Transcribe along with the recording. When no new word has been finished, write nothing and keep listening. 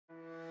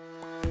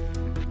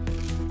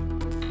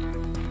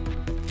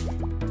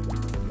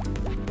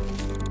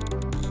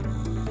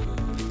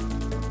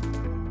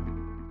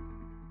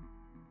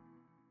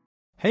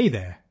Hey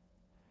there!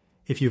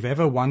 If you've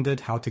ever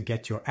wondered how to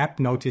get your app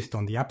noticed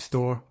on the App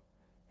Store,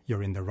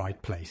 you're in the right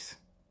place.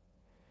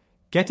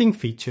 Getting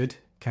featured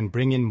can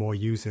bring in more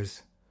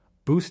users,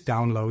 boost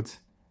downloads,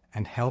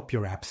 and help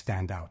your app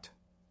stand out.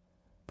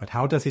 But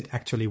how does it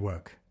actually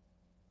work?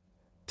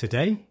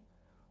 Today,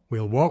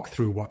 we'll walk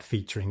through what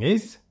featuring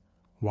is,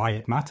 why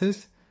it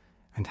matters,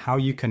 and how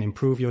you can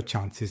improve your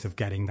chances of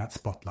getting that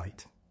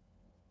spotlight.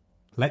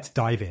 Let's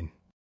dive in.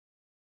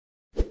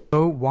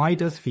 So, why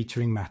does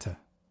featuring matter?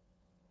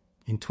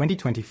 In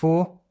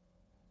 2024,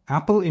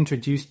 Apple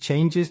introduced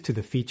changes to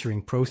the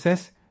featuring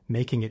process,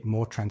 making it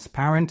more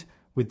transparent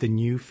with the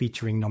new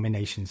featuring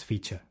nominations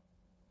feature.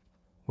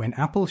 When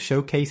Apple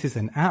showcases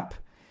an app,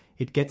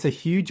 it gets a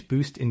huge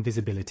boost in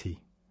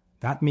visibility.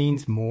 That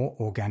means more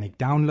organic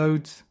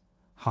downloads,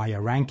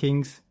 higher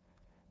rankings,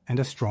 and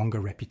a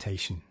stronger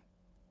reputation.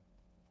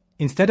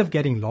 Instead of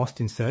getting lost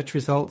in search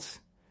results,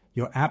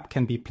 your app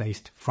can be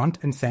placed front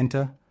and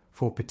center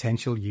for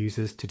potential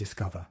users to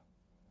discover.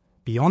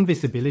 Beyond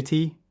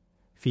visibility,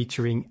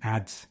 featuring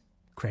adds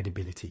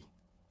credibility.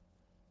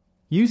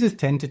 Users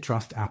tend to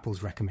trust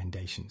Apple's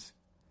recommendations,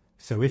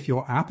 so if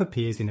your app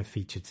appears in a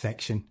featured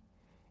section,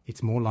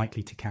 it's more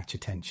likely to catch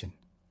attention.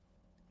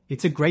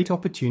 It's a great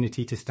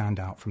opportunity to stand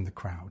out from the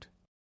crowd.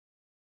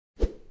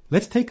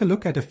 Let's take a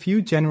look at a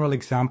few general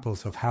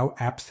examples of how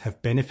apps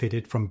have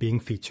benefited from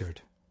being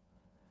featured.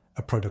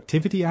 A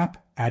productivity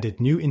app added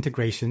new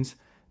integrations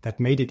that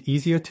made it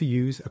easier to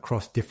use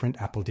across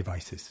different Apple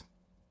devices.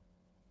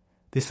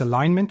 This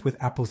alignment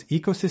with Apple's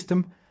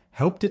ecosystem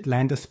helped it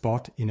land a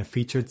spot in a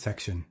featured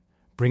section,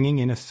 bringing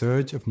in a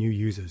surge of new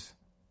users.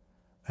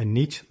 A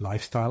niche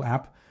lifestyle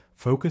app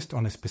focused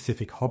on a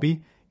specific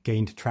hobby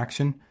gained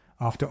traction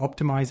after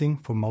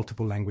optimizing for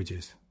multiple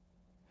languages.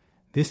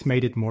 This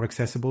made it more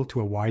accessible to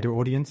a wider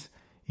audience,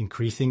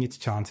 increasing its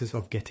chances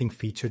of getting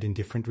featured in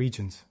different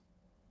regions.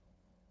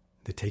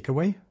 The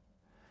takeaway?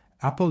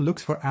 Apple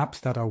looks for apps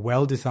that are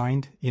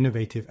well-designed,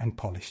 innovative, and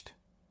polished.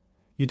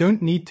 You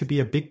don't need to be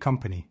a big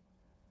company.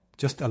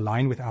 Just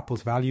align with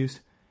Apple's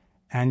values,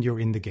 and you're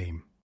in the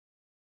game.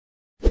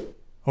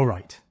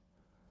 Alright,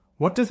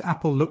 what does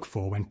Apple look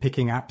for when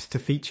picking apps to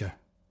feature?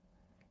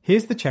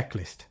 Here's the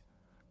checklist.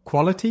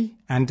 Quality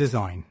and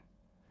design.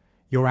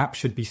 Your app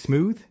should be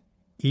smooth,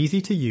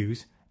 easy to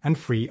use, and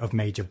free of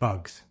major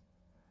bugs.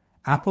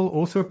 Apple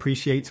also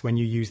appreciates when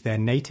you use their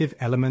native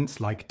elements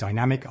like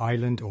dynamic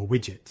island or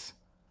widgets.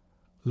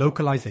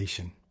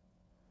 Localization.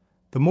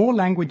 The more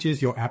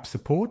languages your app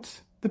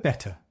supports, the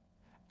better.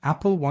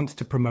 Apple wants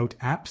to promote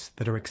apps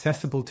that are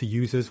accessible to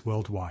users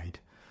worldwide,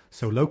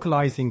 so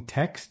localizing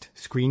text,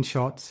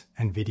 screenshots,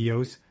 and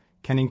videos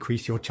can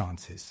increase your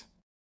chances.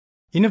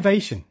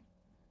 Innovation.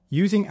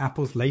 Using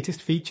Apple's latest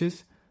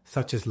features,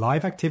 such as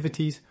live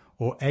activities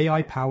or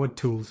AI-powered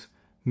tools,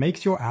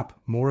 makes your app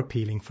more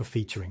appealing for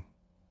featuring.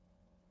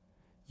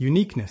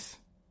 Uniqueness.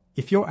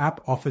 If your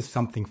app offers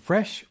something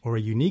fresh or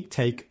a unique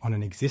take on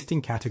an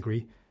existing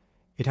category,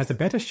 it has a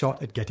better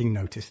shot at getting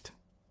noticed.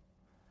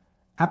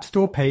 App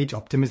Store page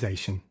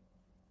optimization.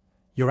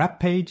 Your app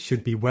page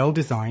should be well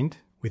designed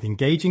with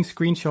engaging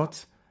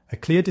screenshots, a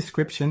clear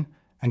description,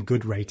 and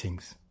good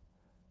ratings.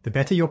 The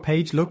better your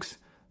page looks,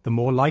 the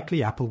more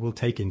likely Apple will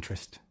take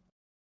interest.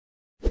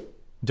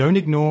 Don't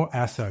ignore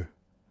ASO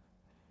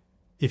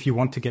if you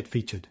want to get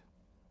featured.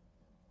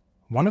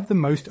 One of the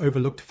most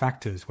overlooked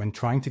factors when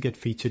trying to get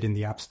featured in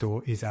the App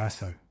Store is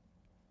ASO.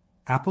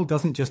 Apple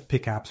doesn't just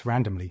pick apps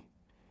randomly.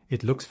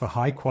 It looks for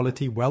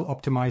high-quality,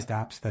 well-optimized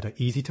apps that are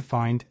easy to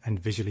find and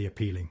visually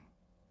appealing.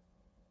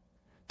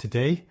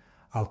 Today,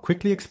 I'll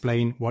quickly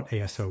explain what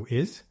ASO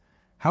is,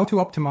 how to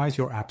optimize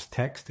your app's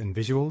text and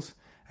visuals,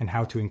 and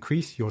how to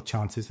increase your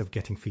chances of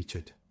getting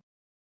featured.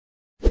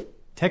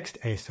 Text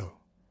ASO.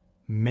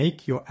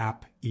 Make your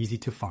app easy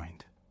to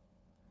find.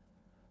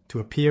 To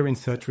appear in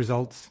search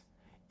results,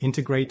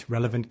 integrate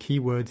relevant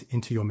keywords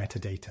into your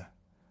metadata.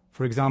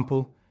 For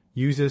example,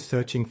 users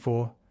searching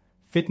for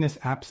fitness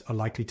apps are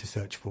likely to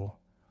search for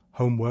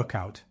home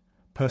workout,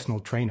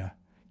 personal trainer,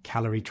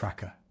 calorie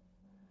tracker.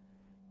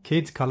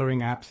 Kids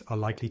coloring apps are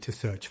likely to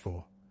search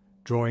for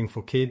drawing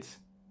for kids,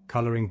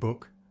 coloring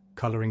book,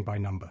 coloring by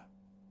number.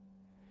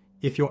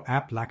 If your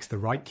app lacks the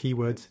right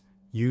keywords,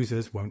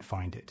 users won't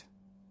find it.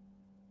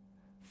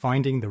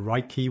 Finding the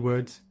right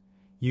keywords,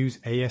 use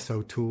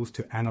ASO tools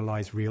to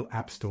analyze real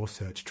App Store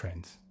search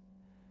trends.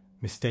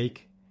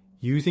 Mistake: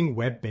 using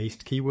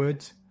web-based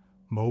keywords,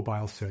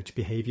 mobile search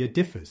behavior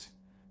differs.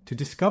 To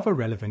discover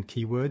relevant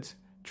keywords,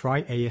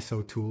 try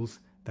ASO tools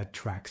that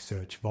track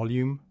search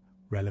volume,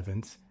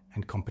 relevance,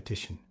 and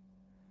competition.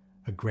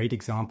 A great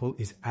example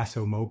is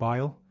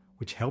ASOMobile,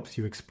 which helps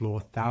you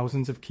explore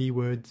thousands of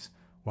keywords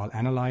while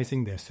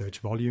analyzing their search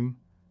volume,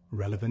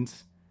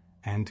 relevance,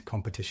 and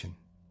competition.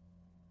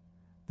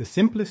 The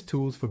simplest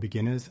tools for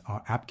beginners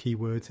are App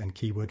Keywords and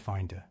Keyword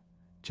Finder.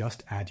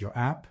 Just add your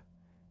app,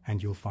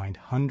 and you'll find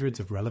hundreds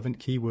of relevant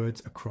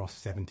keywords across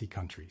 70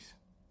 countries.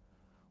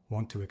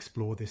 Want to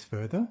explore this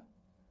further?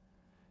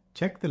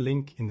 Check the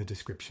link in the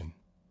description.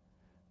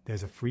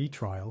 There's a free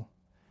trial,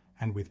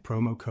 and with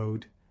promo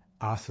code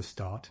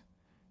ASOSTART,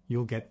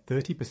 you'll get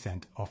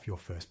 30% off your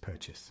first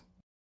purchase.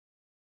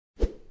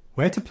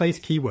 Where to place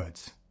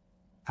keywords.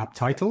 App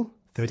title,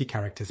 30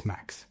 characters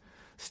max.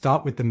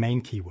 Start with the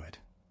main keyword.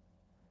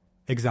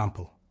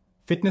 Example,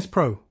 Fitness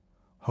Pro,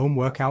 home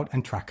workout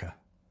and tracker.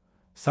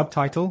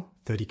 Subtitle,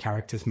 30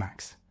 characters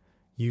max.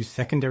 Use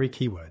secondary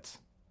keywords.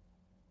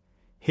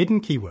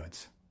 Hidden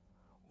keywords,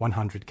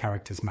 100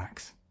 characters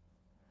max.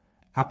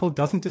 Apple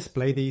doesn't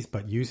display these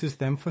but uses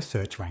them for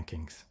search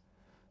rankings,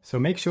 so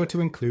make sure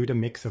to include a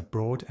mix of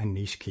broad and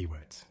niche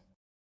keywords.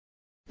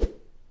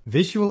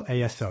 Visual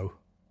ASO,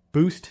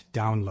 boost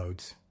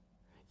downloads.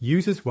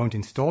 Users won't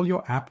install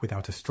your app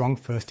without a strong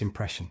first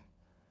impression.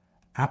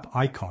 App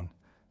icon,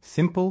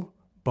 simple,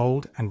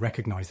 bold, and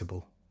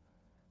recognizable.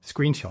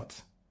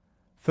 Screenshots.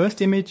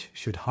 First image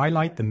should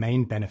highlight the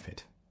main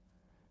benefit.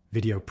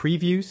 Video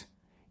previews,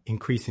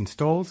 increase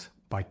installs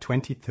by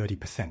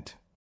 20-30%.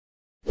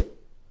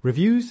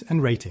 Reviews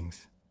and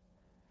ratings.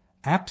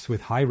 Apps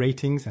with high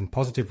ratings and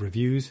positive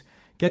reviews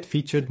get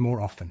featured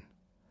more often.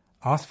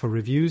 Ask for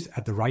reviews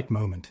at the right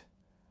moment,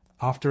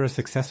 after a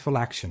successful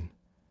action,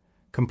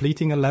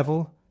 completing a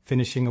level,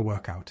 finishing a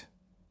workout.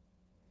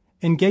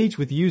 Engage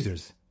with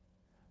users,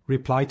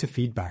 reply to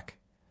feedback,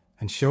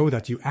 and show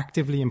that you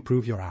actively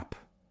improve your app.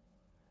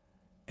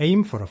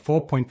 Aim for a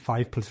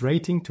 4.5+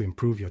 rating to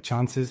improve your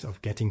chances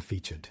of getting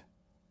featured.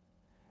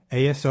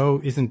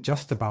 ASO isn't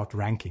just about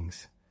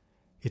rankings.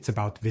 It's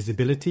about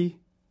visibility,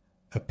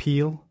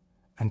 appeal,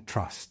 and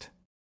trust.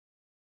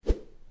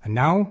 And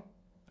now,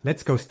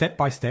 let's go step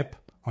by step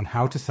on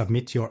how to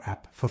submit your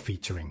app for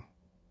featuring.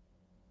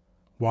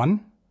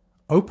 1.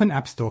 Open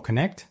App Store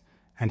Connect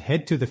and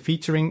head to the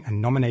Featuring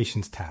and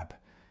Nominations tab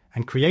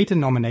and create a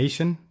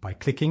nomination by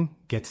clicking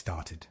Get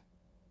Started.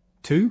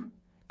 2.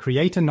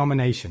 Create a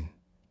nomination.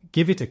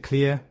 Give it a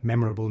clear,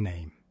 memorable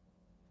name.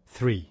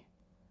 3.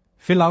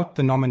 Fill out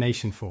the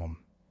nomination form.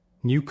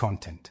 New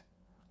content.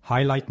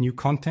 Highlight new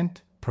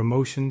content,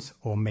 promotions,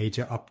 or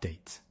major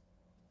updates.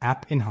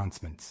 App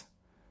enhancements.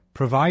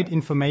 Provide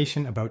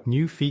information about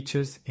new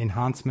features,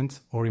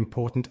 enhancements, or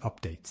important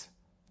updates.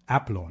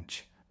 App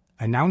launch.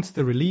 Announce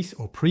the release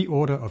or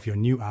pre-order of your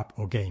new app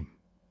or game.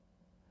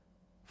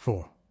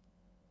 4.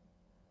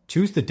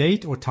 Choose the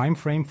date or time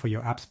frame for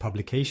your app's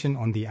publication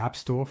on the App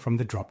Store from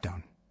the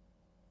drop-down.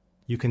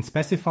 You can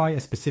specify a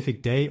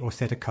specific day or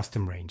set a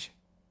custom range.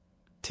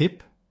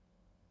 Tip: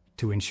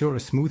 to ensure a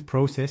smooth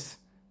process,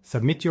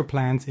 submit your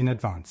plans in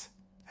advance,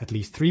 at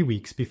least 3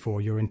 weeks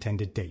before your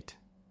intended date.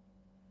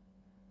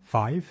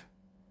 5.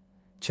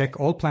 Check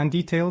all plan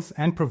details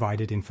and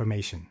provided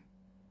information.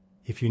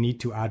 If you need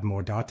to add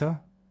more data,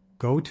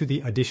 go to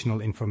the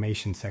Additional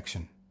Information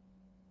section.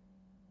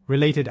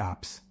 Related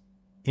apps.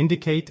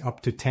 Indicate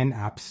up to 10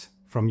 apps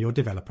from your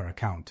developer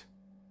account.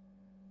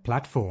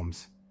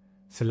 Platforms.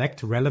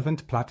 Select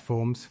relevant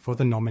platforms for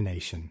the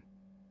nomination.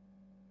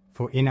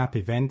 For in-app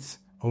events,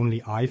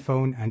 only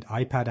iPhone and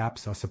iPad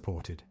apps are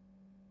supported.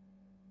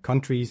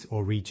 Countries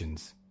or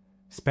regions.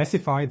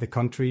 Specify the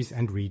countries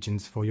and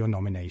regions for your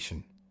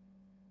nomination.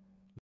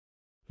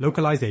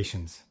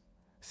 Localizations.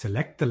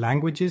 Select the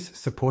languages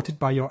supported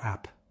by your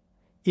app.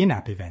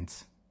 In-app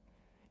events.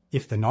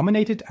 If the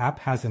nominated app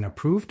has an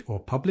approved or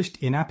published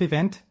in-app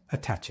event,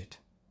 attach it.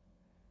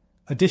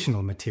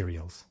 Additional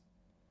materials.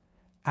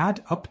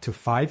 Add up to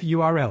 5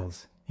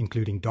 URLs,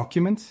 including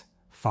documents,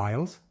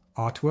 files,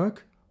 artwork,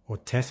 or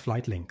test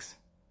flight links.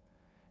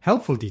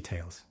 Helpful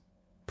details.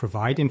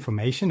 Provide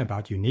information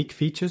about unique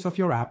features of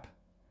your app,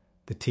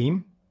 the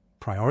team,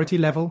 priority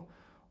level,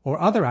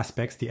 or other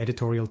aspects the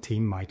editorial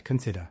team might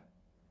consider.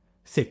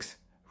 6.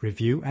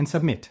 Review and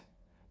submit.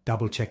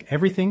 Double-check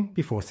everything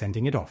before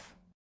sending it off.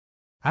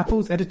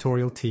 Apple's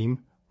editorial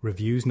team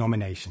reviews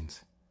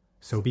nominations,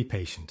 so be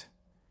patient.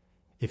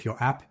 If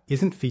your app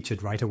isn't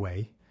featured right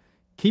away,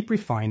 keep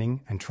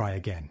refining and try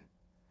again.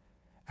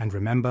 And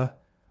remember,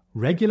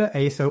 regular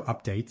ASO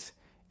updates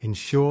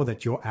ensure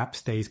that your app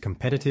stays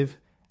competitive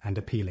and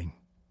appealing.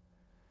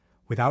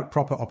 Without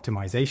proper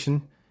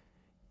optimization,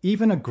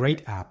 even a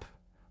great app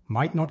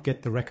might not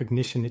get the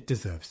recognition it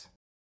deserves.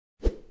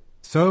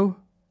 So,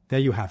 there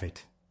you have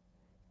it.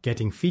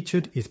 Getting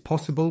featured is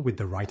possible with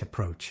the right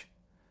approach.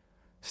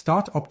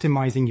 Start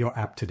optimizing your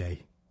app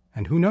today,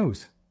 and who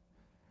knows?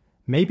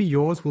 Maybe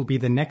yours will be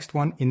the next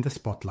one in the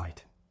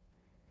spotlight.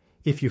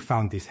 If you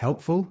found this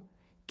helpful,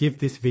 give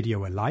this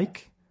video a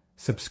like,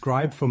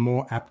 subscribe for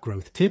more app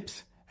growth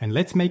tips, and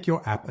let's make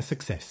your app a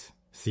success.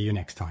 See you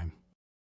next time.